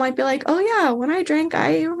some people might be like, oh yeah, when I drink,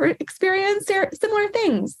 I experience similar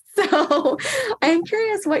things. So I'm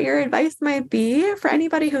curious what your advice might be for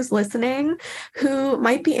anybody who's listening, who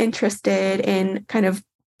might be interested in kind of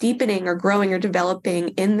deepening or growing or developing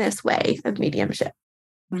in this way of mediumship.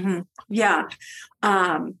 Mm-hmm. Yeah.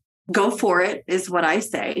 Go for it is what I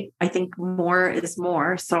say. I think more is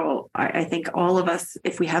more. So I think all of us,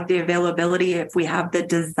 if we have the availability, if we have the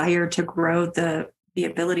desire to grow the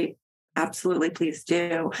ability, absolutely, please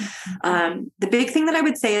do. The big thing that I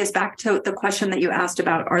would say is back to the question that you asked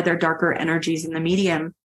about, are there darker energies in the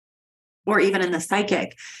medium or even in the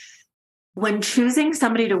psychic? When choosing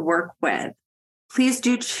somebody to work with, please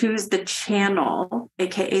do choose the channel,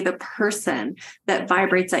 aka the person that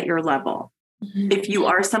vibrates at your level. Mm-hmm. If you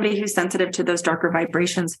are somebody who's sensitive to those darker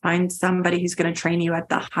vibrations, find somebody who's going to train you at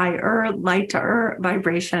the higher, lighter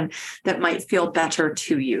vibration that might feel better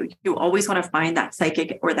to you. You always want to find that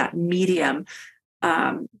psychic or that medium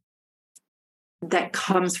that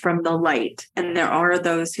comes from the light. And there are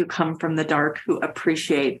those who come from the dark who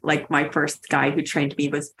appreciate, like my first guy who trained me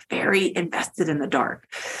was very invested in the dark.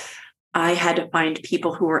 I had to find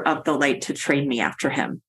people who were of the light to train me after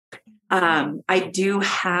him. I do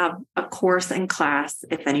have a course and class.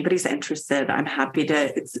 If anybody's interested, I'm happy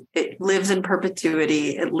to, it lives in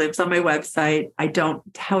perpetuity. It lives on my website. I don't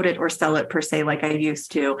tout it or sell it per se, like I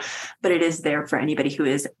used to, but it is there for anybody who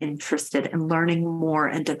is interested in learning more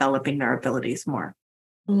and developing their abilities more.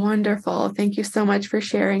 Wonderful. Thank you so much for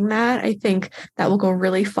sharing that. I think that will go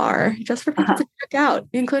really far just for people to check out,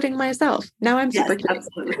 including myself. Now I'm super curious.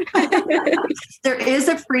 There is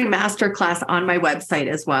a free masterclass on my website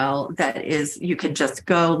as well. That is, you can just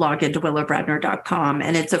go log into willowbradner.com,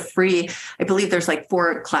 and it's a free, I believe there's like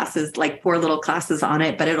 4 classes, like 4 little classes on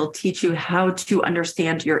it, but it'll teach you how to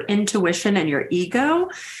understand your intuition and your ego,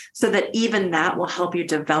 so that even that will help you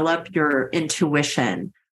develop your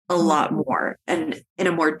intuition a lot more and in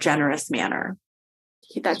a more generous manner.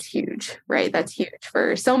 That's huge, right? That's huge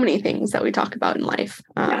for so many things that we talk about in life.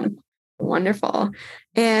 Wonderful.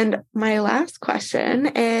 And my last question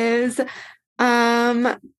is,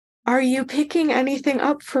 are you picking anything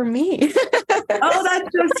up for me? Oh, that's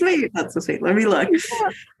so sweet. That's so sweet. Let me look.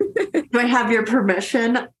 Do I have your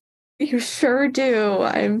permission? You sure do.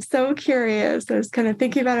 I'm so curious. I was kind of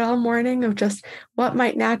thinking about it all morning of just what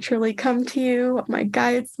might naturally come to you, what my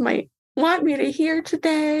guides might want me to hear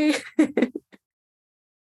today.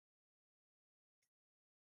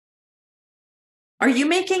 Are you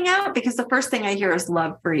making out? Because the first thing I hear is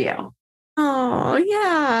love for you. Oh,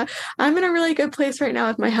 yeah. I'm in a really good place right now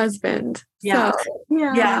with my husband. Yeah. So,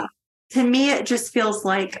 yeah. To me, it just feels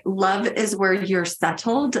like love is where you're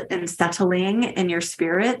settled and settling in your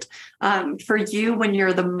spirit. For you, when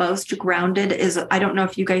you're the most grounded is, I don't know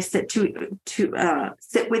if you guys sit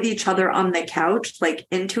with each other on the couch, like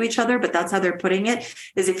into each other, but that's how they're putting it,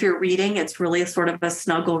 is if you're reading, it's really sort of a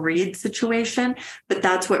snuggle read situation. But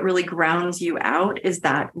that's what really grounds you out, is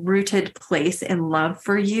that rooted place in love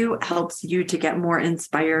for you helps you to get more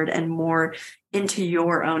inspired and more into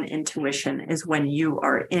your own intuition, is when you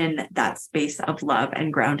are in that space of love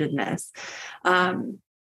and groundedness. I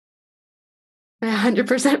 100%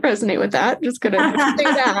 resonate with that. Just gonna say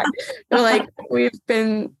that. Like, we've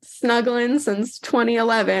been snuggling since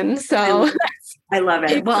 2011. So I love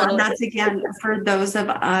it. Well, and that's, again, for those of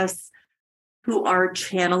us who are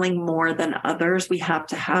channeling more than others, we have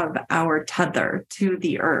to have our tether to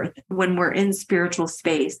the earth. When we're in spiritual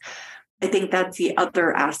space, I think that's the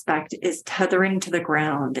other aspect, is tethering to the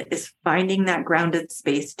ground, is finding that grounded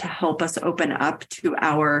space to help us open up to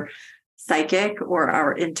our psychic or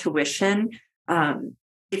our intuition.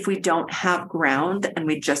 If we don't have ground and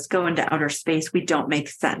we just go into outer space, we don't make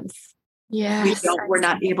sense. Yes. We're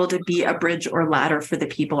not able to be a bridge or ladder for the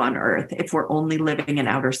people on earth if we're only living in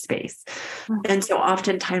outer space. And so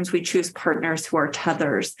oftentimes we choose partners who are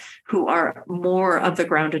tethers, who are more of the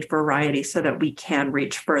grounded variety, so that we can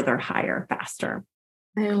reach further, higher, faster.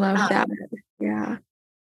 I love that. Yeah.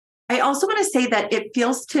 I also want to say that it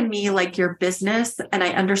feels to me like your business, and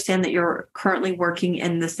I understand that you're currently working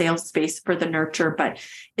in the sales space for the nurture, but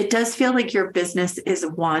it does feel like your business is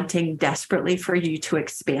wanting desperately for you to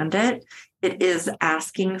expand it. It is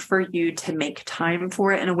asking for you to make time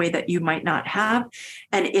for it in a way that you might not have.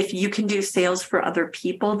 And if you can do sales for other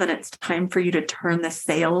people, then it's time for you to turn the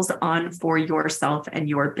sales on for yourself and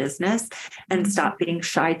your business, and stop being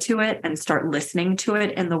shy to it and start listening to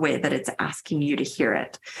it in the way that it's asking you to hear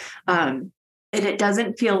it. And it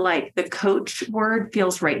doesn't feel like the coach word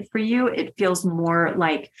feels right for you. It feels more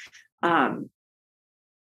like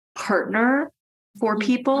partner for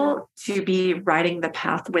people, to be riding the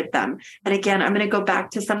path with them. And again, I'm going to go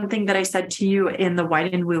back to something that I said to you in the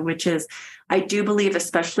Wide and Woo, which is, I do believe,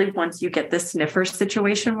 especially once you get the sniffer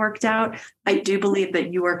situation worked out, I do believe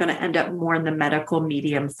that you are going to end up more in the medical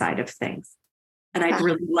medium side of things. And I'd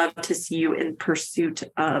really love to see you in pursuit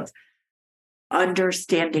of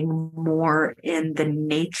understanding more in the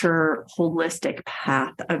nature holistic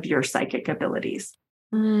path of your psychic abilities.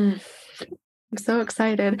 I'm so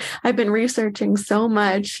excited. I've been researching so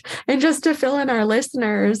much. And just to fill in our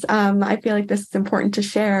listeners, I feel like this is important to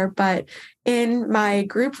share, but in my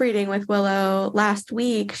group reading with Willow last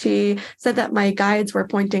week, she said that my guides were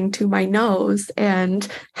pointing to my nose, and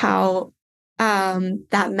how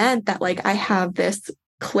that meant that, like, I have this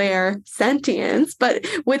clair sentience, but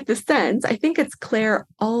with the sense, I think it's clair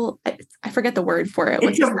I forget the word for it.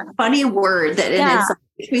 It's a funny word that it's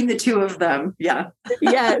between the two of them. Yeah.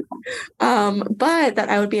 Yes. But that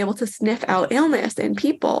I would be able to sniff out illness in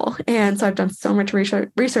people. And so I've done so much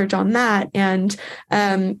research on that. And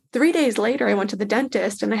 3 days later, I went to the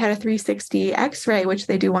dentist and I had a 360 x-ray, which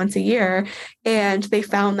they do once a year. And they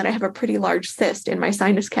found that I have a pretty large cyst in my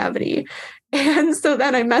sinus cavity. And so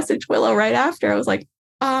then I messaged Willow right after. I was like,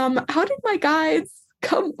 how did my guides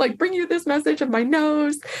come like bring you this message of my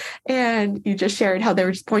nose. And you just shared how they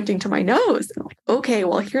were just pointing to my nose. And I'm like, okay,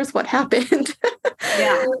 well, here's what happened.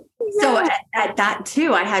 Yeah. So at that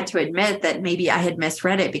too, I had to admit that maybe I had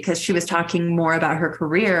misread it because she was talking more about her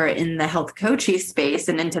career in the health coaching space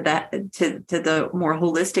and into that to the more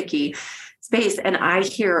holistic-y space. And I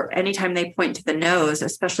hear anytime they point to the nose,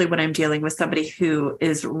 especially when I'm dealing with somebody who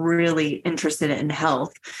is really interested in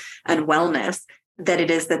health and wellness, that it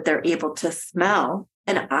is that they're able to smell.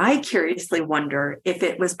 And I curiously wonder if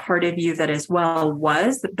it was part of you that as well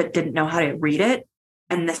was, but didn't know how to read it.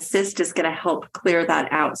 And the cyst is going to help clear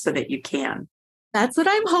that out so that you can. That's what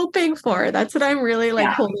I'm hoping for. That's what I'm really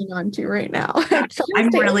holding on to right now. I'm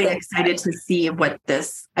really excited to see what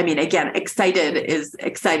this, I mean, again, excited,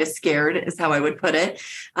 scared is how I would put it.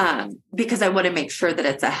 Because I want to make sure that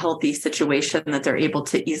it's a healthy situation that they're able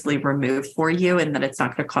to easily remove for you and that it's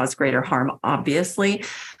not going to cause greater harm, obviously.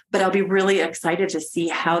 But I'll be really excited to see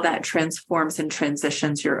how that transforms and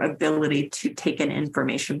transitions your ability to take in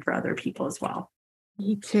information for other people as well.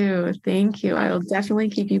 Me too. Thank you. I will definitely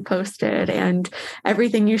keep you posted. And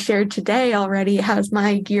everything you shared today already has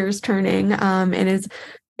my gears turning and is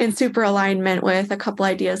in super alignment with a couple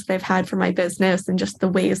ideas that I've had for my business and just the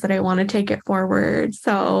ways that I want to take it forward.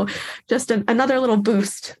 So just another little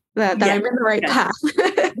boost that I'm in the right path.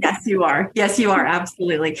 Yes, you are. Yes, you are.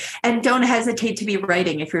 Absolutely. And don't hesitate to be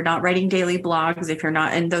writing. If you're not writing daily blogs, if you're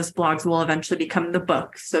not, and those blogs will eventually become the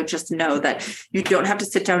book. So just know that you don't have to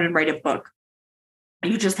sit down and write a book.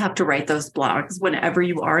 You just have to write those blogs. Whenever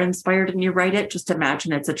you are inspired and you write it, just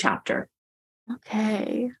imagine it's a chapter.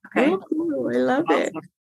 Okay. Ooh, I love it.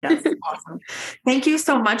 Yes, awesome. Thank you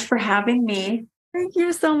so much for having me. Thank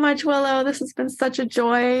you so much, Willow. This has been such a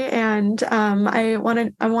joy. And I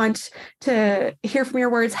want to hear from your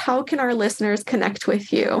words. How can our listeners connect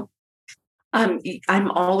with you?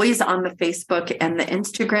 I'm always on the Facebook and the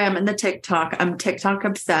Instagram and the TikTok. I'm TikTok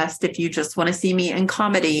obsessed. If you just want to see me in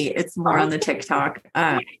comedy, it's more on the TikTok.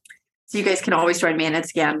 So you guys can always join me. And it's,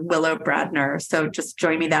 again, Willow Bradner. So just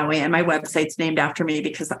join me that way. And my website's named after me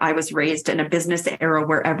because I was raised in a business era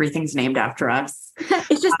where everything's named after us.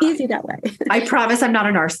 It's just easy that way. I promise I'm not a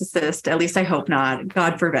narcissist. At least I hope not.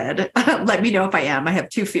 God forbid. Let me know if I am. I have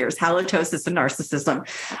two fears, halitosis and narcissism.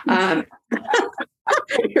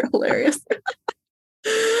 You're hilarious.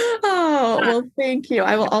 Oh, well, thank you.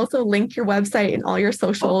 I will also link your website and all your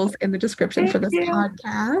socials in the description for this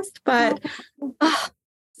podcast. But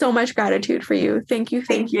so much gratitude for you. Thank you.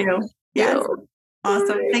 Thank you. Yes.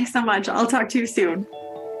 Awesome. Thanks so much. I'll talk to you soon.